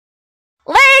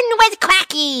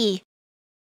Quacky!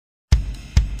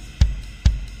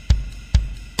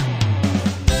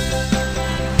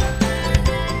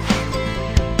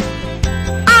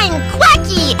 I'm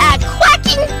Quacky, a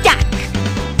quacking duck!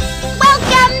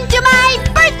 Welcome to my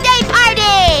birthday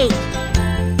party!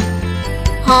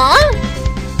 Huh?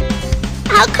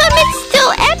 How come it's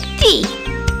still empty?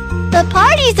 The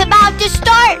party's about to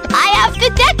start! I have to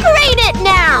decorate it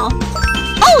now!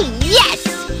 Oh, yes!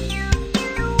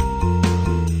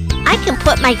 I can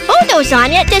put my photos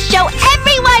on it to show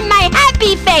everyone my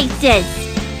happy faces!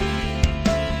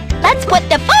 Let's put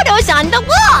the photos on the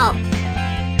wall!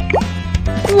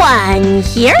 One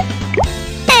here,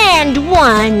 and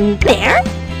one there.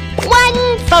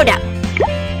 One photo.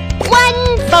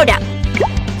 One photo.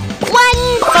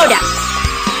 One photo.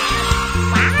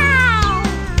 Wow!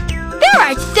 There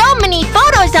are so many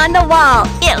photos on the wall.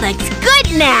 It looks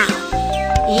good now.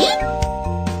 Eh?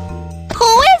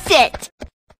 Who is it?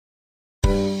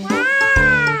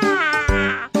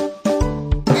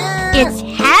 It's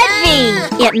heavy.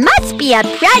 It must be a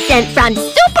present from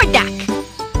Super Duck.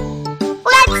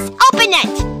 Let's open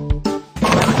it.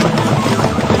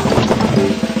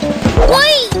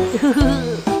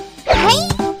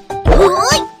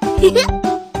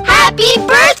 Happy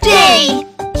birthday!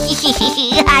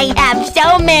 I have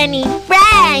so many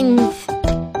friends.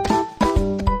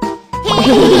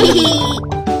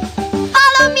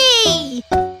 Follow me.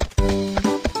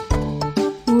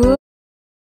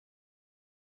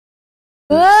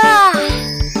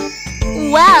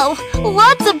 Wow,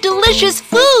 lots of delicious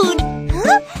food.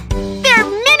 There are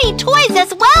many toys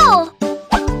as well.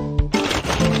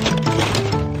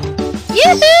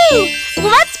 Yoo-hoo!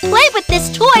 Let's play with this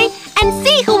toy and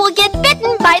see who will get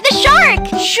bitten by the shark.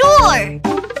 Sure.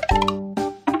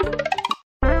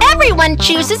 Everyone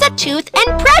chooses a tooth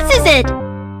and presses it.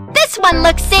 This one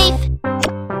looks safe.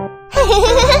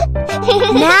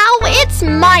 Now it's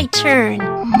my turn.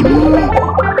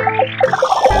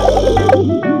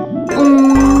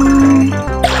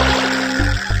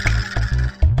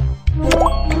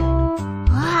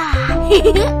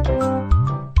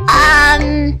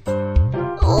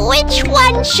 Which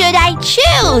one should I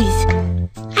choose?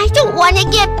 I don't want to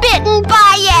get bitten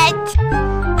by it.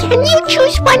 Can you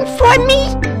choose one for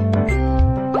me?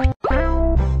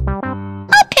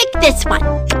 I'll pick this one.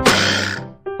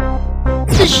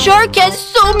 The shark has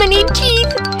so many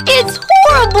teeth. It's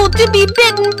horrible to be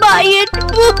bitten by it.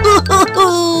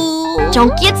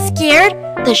 Don't get scared.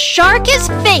 The shark is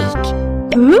fake.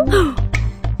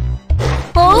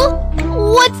 Oh,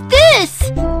 what's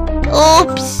this?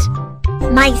 Oops.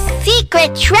 My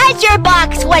secret treasure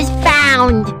box was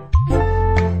found!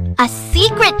 A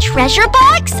secret treasure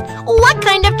box? What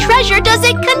kind of treasure does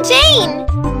it contain?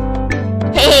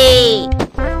 Hey!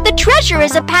 The treasure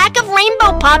is a pack of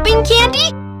rainbow popping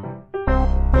candy?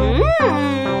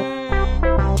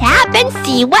 Tap and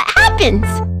see what happens!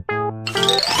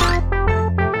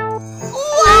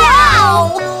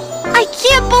 Wow! I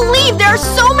can't believe there are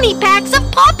so many packs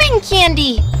of popping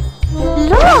candy!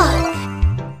 Look!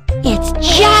 It's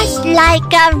just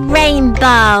like a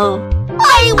rainbow.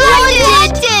 I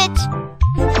want it!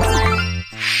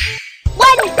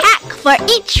 One pack for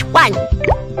each one.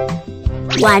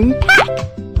 One pack.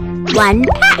 One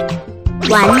pack.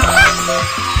 One pack.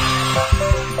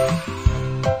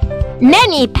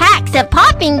 Many packs of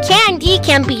popping candy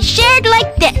can be shared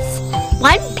like this.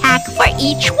 One pack for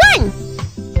each one.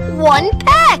 One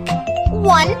pack.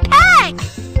 One pack.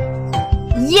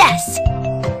 Yes.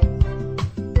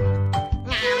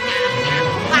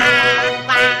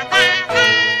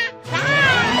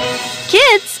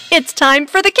 Kids, it's time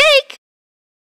for the cake!